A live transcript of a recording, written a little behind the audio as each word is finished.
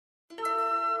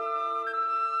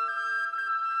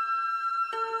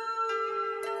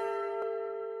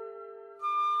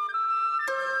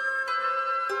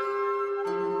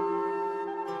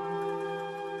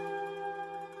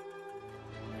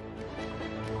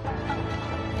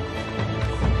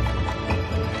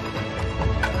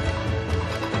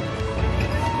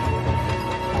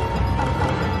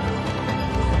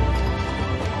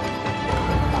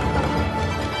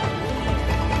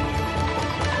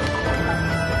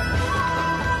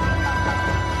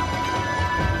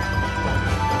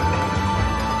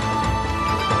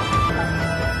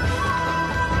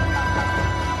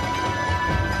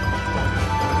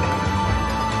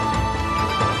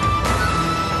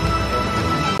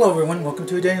Hello everyone, welcome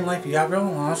to A Day in Life, the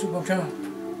Aboriginal on channel.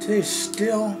 Today is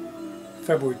still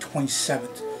February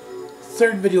 27th.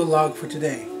 Third video log for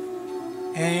today.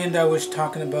 And I was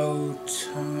talking about,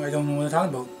 I don't know what I'm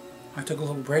talking about. I took a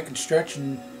little break and stretch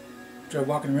and started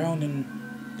walking around, and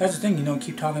that's the thing, you know,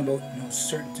 keep talking about, you know,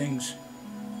 certain things.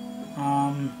 I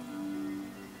don't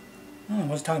know what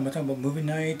I was talking about. Talking about movie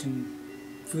night and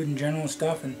food in general and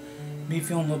stuff, and me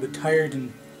feeling a little bit tired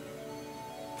and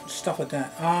stuff like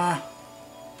that.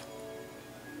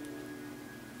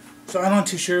 So I'm not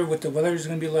too sure what the weather is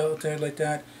going to be out there like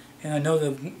that, and I know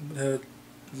the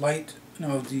light, you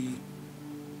know, the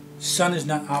sun is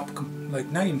not up, like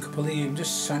not even completely,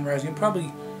 just sun rising.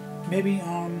 Probably, maybe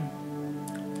no,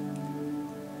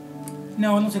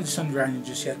 I don't think the sun's rising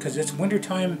just yet because it's winter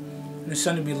time, and the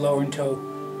sun will be lower until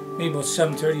maybe about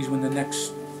 7:30 is when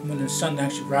the sun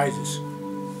actually rises.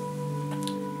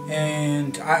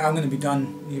 And I'm going to be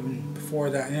done even before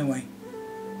that anyway.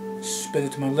 Spit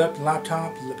it to my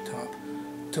laptop, and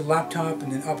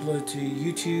then upload it to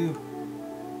YouTube.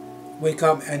 Wake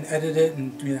up and edit it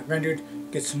and get it rendered.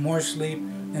 Get some more sleep,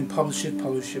 and publish it.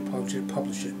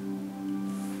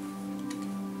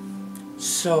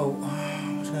 So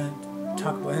I was going to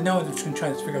talk about. I know I'm just going to try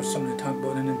to figure out something to talk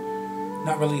about, and then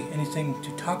not really anything to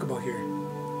talk about here.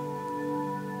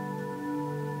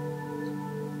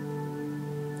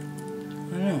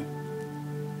 I don't know.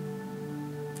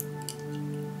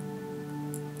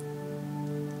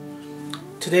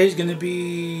 Today's gonna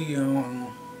be,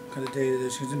 what kind of day it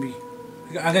is. It's gonna be,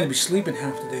 I'm gonna be sleeping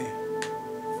half the day.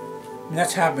 And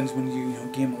that happens when you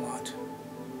game a lot.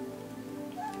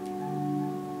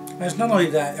 And it's not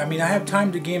only that. I mean, I have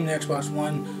time to game the Xbox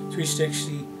One,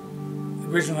 360,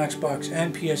 original Xbox,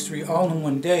 and PS3 all in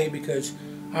one day because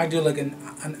I do like an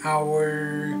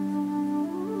hour.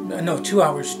 No, 2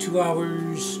 hours. 2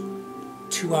 hours.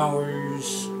 2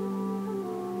 hours.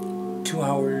 2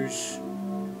 hours.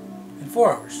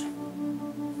 4 hours.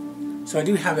 So I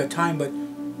do have that time, but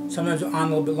sometimes I'm on a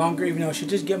little bit longer, even though I should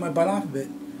just get my butt off of it.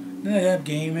 Then I end up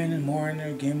gaming and more in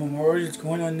there, gaming more, or just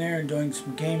going on there and doing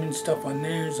some gaming stuff on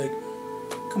there. It's like,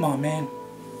 come on, man.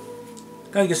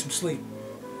 Gotta get some sleep.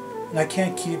 And I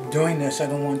can't keep doing this. I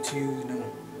don't want to,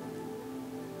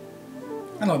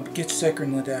 I don't know, get sick or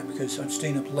anything like that because I'm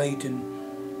staying up late and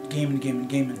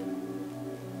gaming.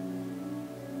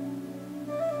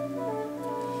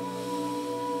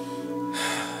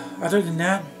 Other than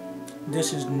that,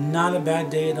 this is not a bad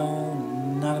day at all.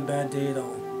 Not a bad day at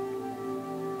all.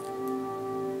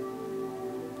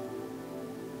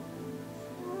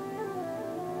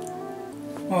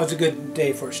 Well, it's a good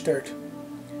day for a start.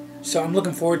 So I'm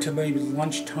looking forward to maybe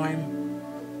lunchtime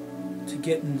to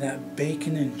getting that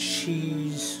bacon and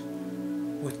cheese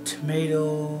with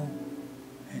tomato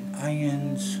and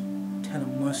onions, ton of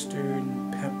mustard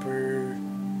and pepper.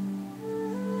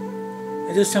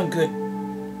 It does sound good.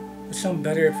 It would sound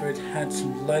better if it had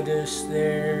some lettuce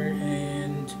there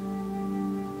and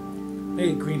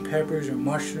maybe green peppers or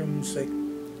mushrooms, like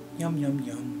yum yum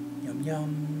yum yum yum.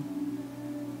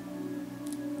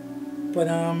 But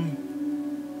other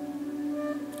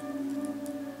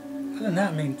than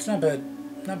that, I mean, it's not a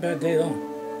bad day at all.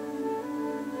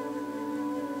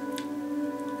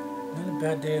 Not a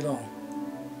bad day at all.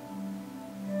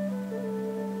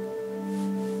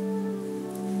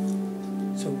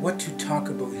 So what to talk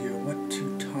about here? What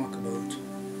to talk about?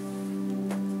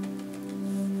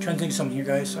 I'm trying to think of something here,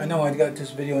 guys. I know I got this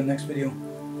video and next video.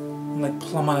 I'm like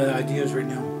plumb out of ideas right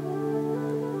now.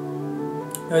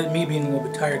 Me being a little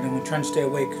bit tired, and I'm trying to stay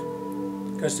awake.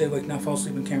 Gotta stay awake, not fall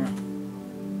asleep on camera.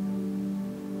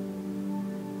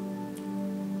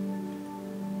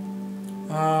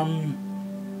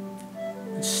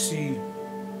 Let's see.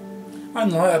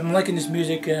 I'm liking this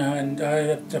music, and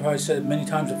I've probably said it many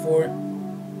times before.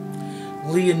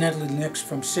 Lee and Natalie Nix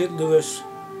from St. Louis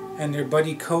and their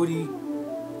buddy Cody,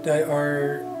 that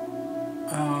are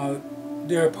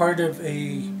they're a part of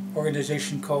a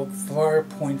organization called Flower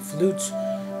Point Flutes.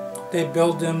 They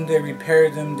build them, they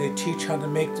repair them, they teach how to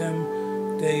make them,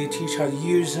 they teach how to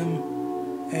use them,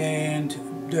 and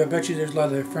I bet you there's a lot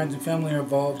of their friends and family are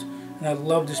involved. And I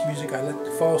love this music. I like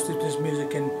to fall asleep to this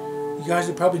music, and you guys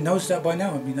have probably noticed that by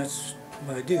now. I mean, that's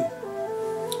what I do.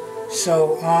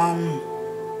 So,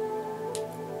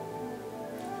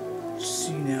 let's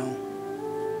see now.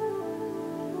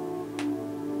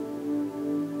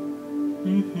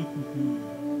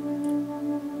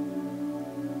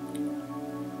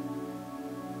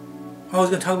 I was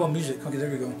going to talk about music. Okay, there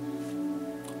we go.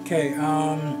 Okay,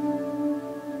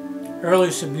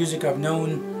 earlier some music I've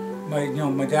known.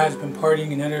 My dad's been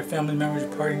partying and other family members are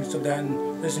partying and stuff like that,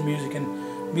 and listen to music. And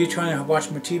me trying to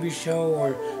watch my TV show,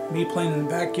 or me playing in the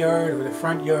backyard or the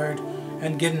front yard,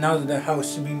 and getting out of the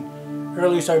house. I mean,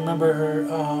 earliest I remember her,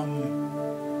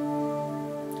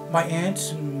 my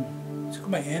aunts, and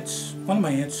one of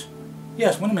my aunts,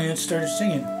 yes, one of my aunts started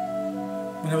singing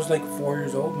when I was like 4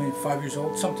 years old, maybe 5 years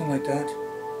old, something like that.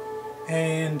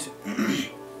 And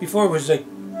before it was like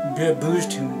booze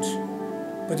tunes,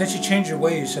 but then she changed her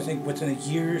ways. I think within a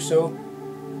year or so,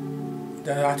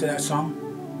 after that song,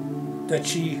 that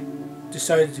she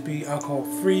decided to be alcohol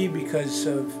free because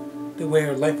of the way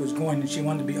her life was going, and she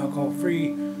wanted to be alcohol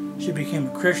free. She became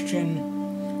a Christian,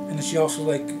 and then she also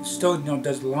like still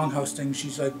does the longhouse thing.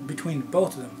 She's like between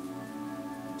both of them.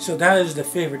 So that is the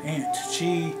favorite aunt.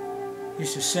 She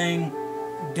used to sing,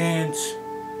 dance,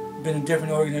 been in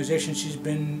different organizations. She's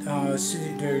been the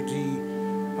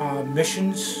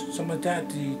missions, something like that,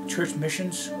 the church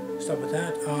missions, stuff like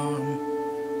that.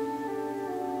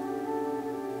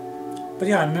 But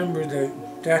yeah, I remember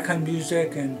that kind of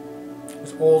music, and it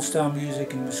was old style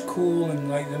music, and it was cool, and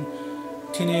like them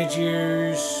teenage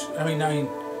years,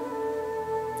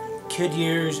 kid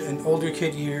years and older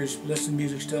kid years, listen to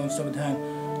music still and stuff like that.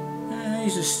 I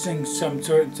used to sing some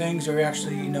sort of things, or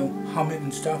actually, hum it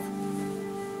and stuff.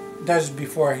 That was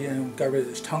before I got rid of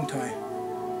this tongue tie.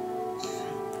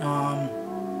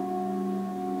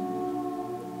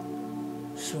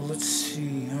 So let's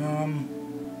see.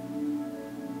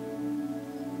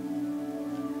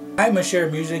 I had my share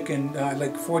of music, and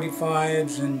like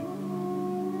 45s and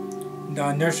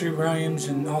nursery rhymes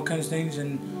and all kinds of things,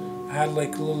 and I had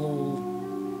like little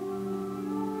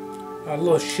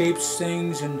shapes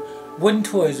things and wooden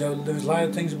toys. There was a lot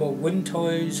of things about wooden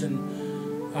toys and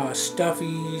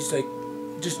stuffies, like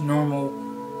just normal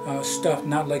stuff,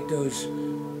 not like those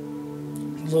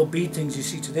little bead things you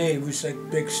see today, which like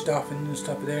big stuff and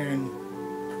stuff there. And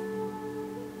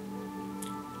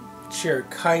share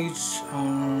kites,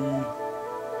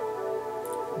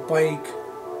 bike,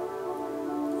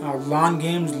 lawn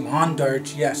games, lawn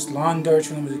darts. Yes, lawn darts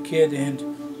when I was a kid, and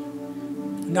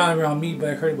not around me, but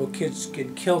I heard about kids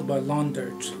getting killed by lawn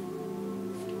darts.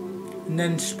 And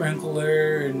then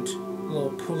sprinkler and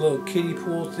little kiddie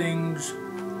pool things.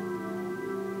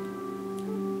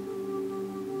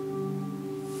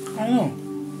 I don't know.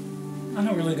 I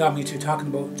don't really got me to talking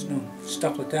about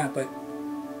stuff like that, but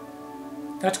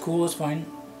that's cool. It's fine.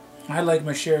 I like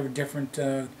my share of different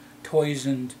toys,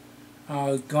 and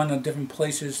going to different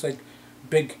places, like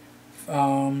big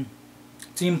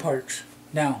theme parks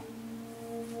now.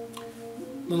 A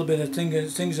little bit of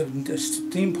things of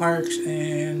theme parks,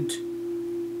 and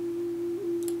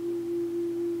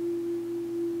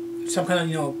some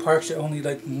kind of parks that only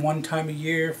like one time a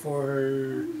year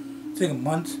for I think a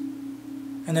month,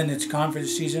 and then it's gone for the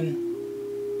season.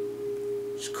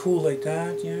 It's cool like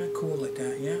that, yeah, cool like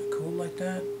that, yeah, cool like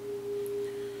that.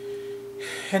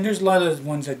 And there's a lot of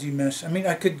ones I do miss. I mean,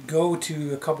 I could go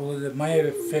to a couple of my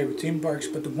other favorite theme parks,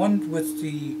 but the one with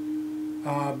the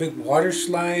big water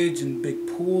slides and big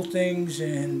pool things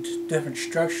and different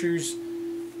structures,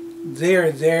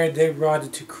 they're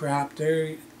rotted to crap.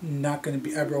 They're not going to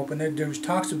be ever open. There was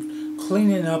talks of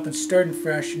cleaning up and starting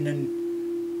fresh, and then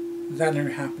that never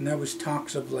happened. That was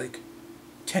talks of like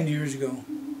 10 years ago,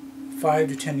 5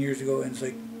 to 10 years ago, and it's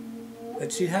like,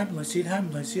 let's see it happen, let's see it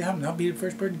happen, let's see it happen. I'll be the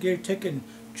first person to get a ticket and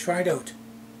try it out.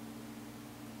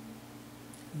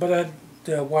 But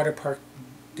the water park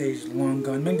days are long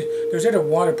gone. I mean, there's other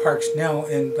water parks now,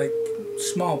 and like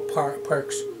small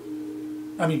parks.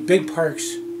 I mean, big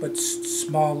parks, but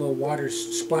small little water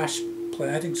splash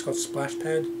play. I think it's called splash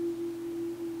pad.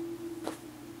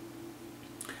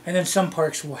 And then some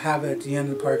parks will have it at the end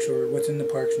of the parks or within the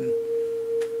parks, and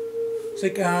it's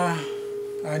like I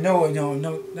know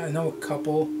a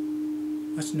couple. I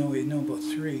know about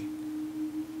 3.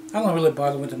 I don't really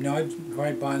bother with them now. I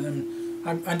ride by them.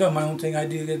 I'm doing my own thing. I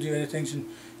do other things, and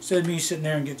instead of me sitting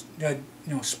there and get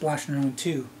splashing around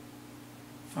too,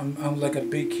 I'm like a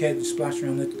big kid and splashing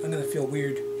around. I'm gonna feel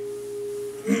weird.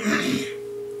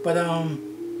 But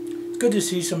it's good to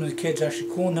see some of the kids actually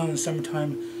cooling down in the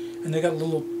summertime, and they got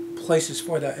little places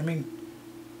for that. I mean,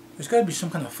 there's got to be some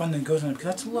kind of fun that goes on, because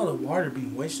that's a lot of water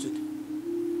being wasted.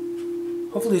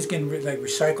 Hopefully it's getting like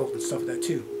recycled and stuff like that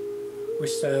too,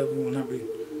 which will not be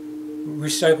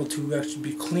recycled to actually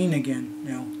be clean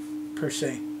again, per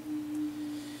se.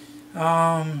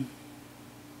 But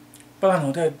I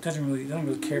don't know, I don't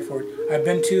really care for it. I've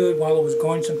been to it while I was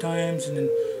going sometimes, and then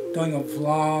doing a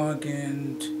vlog,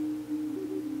 and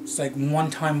it's like one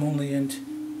time only, and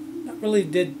not really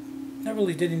did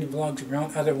any vlogs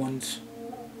around other ones.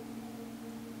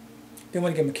 Didn't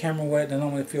want to get my camera wet, and I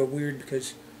don't want to feel weird,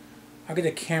 because I get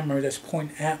a camera that's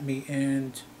pointing at me,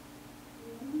 and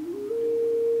I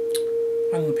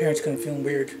don't know, the parents kind of feeling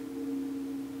weird.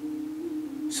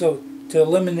 So to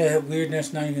eliminate that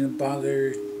weirdness, not even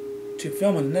bother to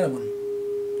film another one.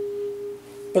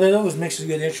 But it always makes a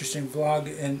good, interesting vlog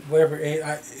in whatever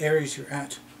areas you're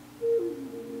at.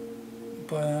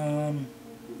 But other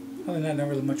than that, not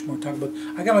really much more to talk about.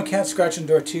 I got my cat scratching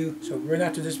the door too, so right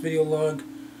after this video log,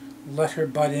 let her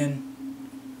butt in.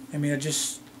 I mean, I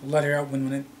just let her out when I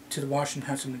went to the washroom and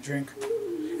had something to drink.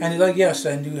 And like, yes,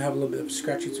 I do have a little bit of a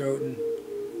scratchy throat, and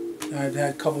I've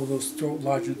had a couple of those throat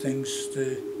lodging things,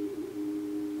 the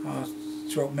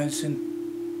throat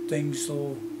medicine things,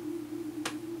 so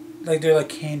like they're like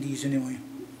candies anyway.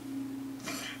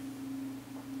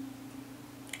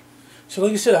 So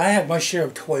like I said, I had my share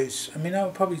of toys. I mean, I'll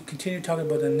probably continue talking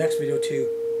about it in the next video too.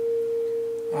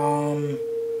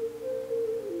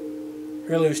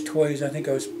 Earlier was toys. I think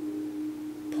I was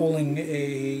pulling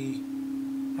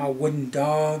a wooden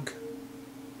dog.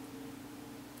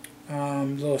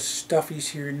 Little stuffies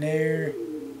here and there.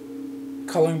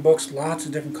 Coloring books, lots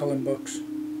of different coloring books.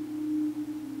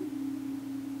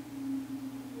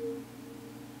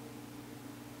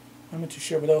 I'm not too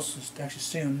sure what else to actually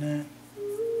say on that.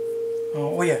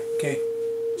 Oh yeah, okay.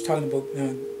 I was talking about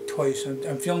toys.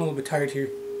 I'm feeling a little bit tired here,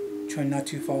 trying not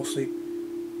to fall asleep.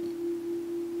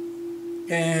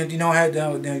 And you know, I had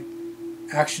the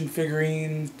action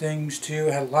figurine things too.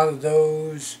 I had a lot of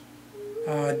those,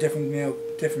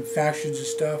 different factions and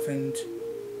stuff, and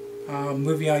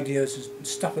movie ideas and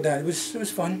stuff like that. It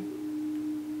was fun.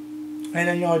 And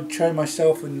then I tried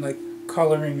myself in like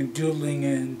coloring and doodling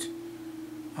and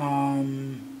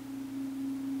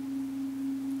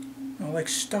like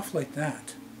stuff like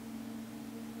that.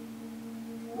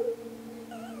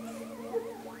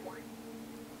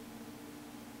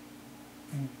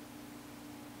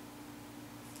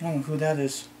 I don't know who that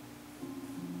is.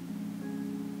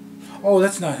 Oh,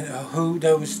 that's not who.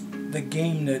 That was the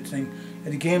game. That thing.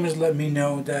 And the game has let me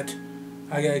know that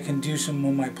I can do some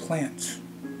of my plants.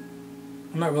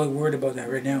 I'm not really worried about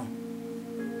that right now.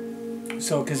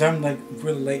 So, because I'm like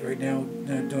really late right now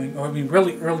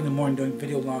really early in the morning doing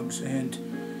video logs, and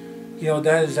you know,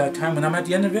 that is that time when I'm at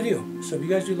the end of the video. So if you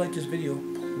guys do like this video,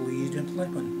 please hit the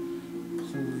like button.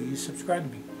 Please subscribe to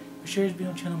me. A share this video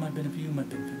on the channel might benefit you, might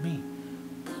benefit me.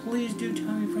 Please do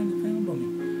tell your friends and family about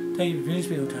me. Thank you for viewing this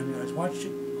video. Time you guys watched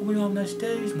it. Hope you all have a nice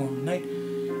day, morning, night.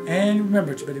 And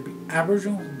remember, it's better to be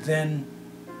Aboriginal than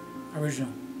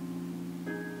original.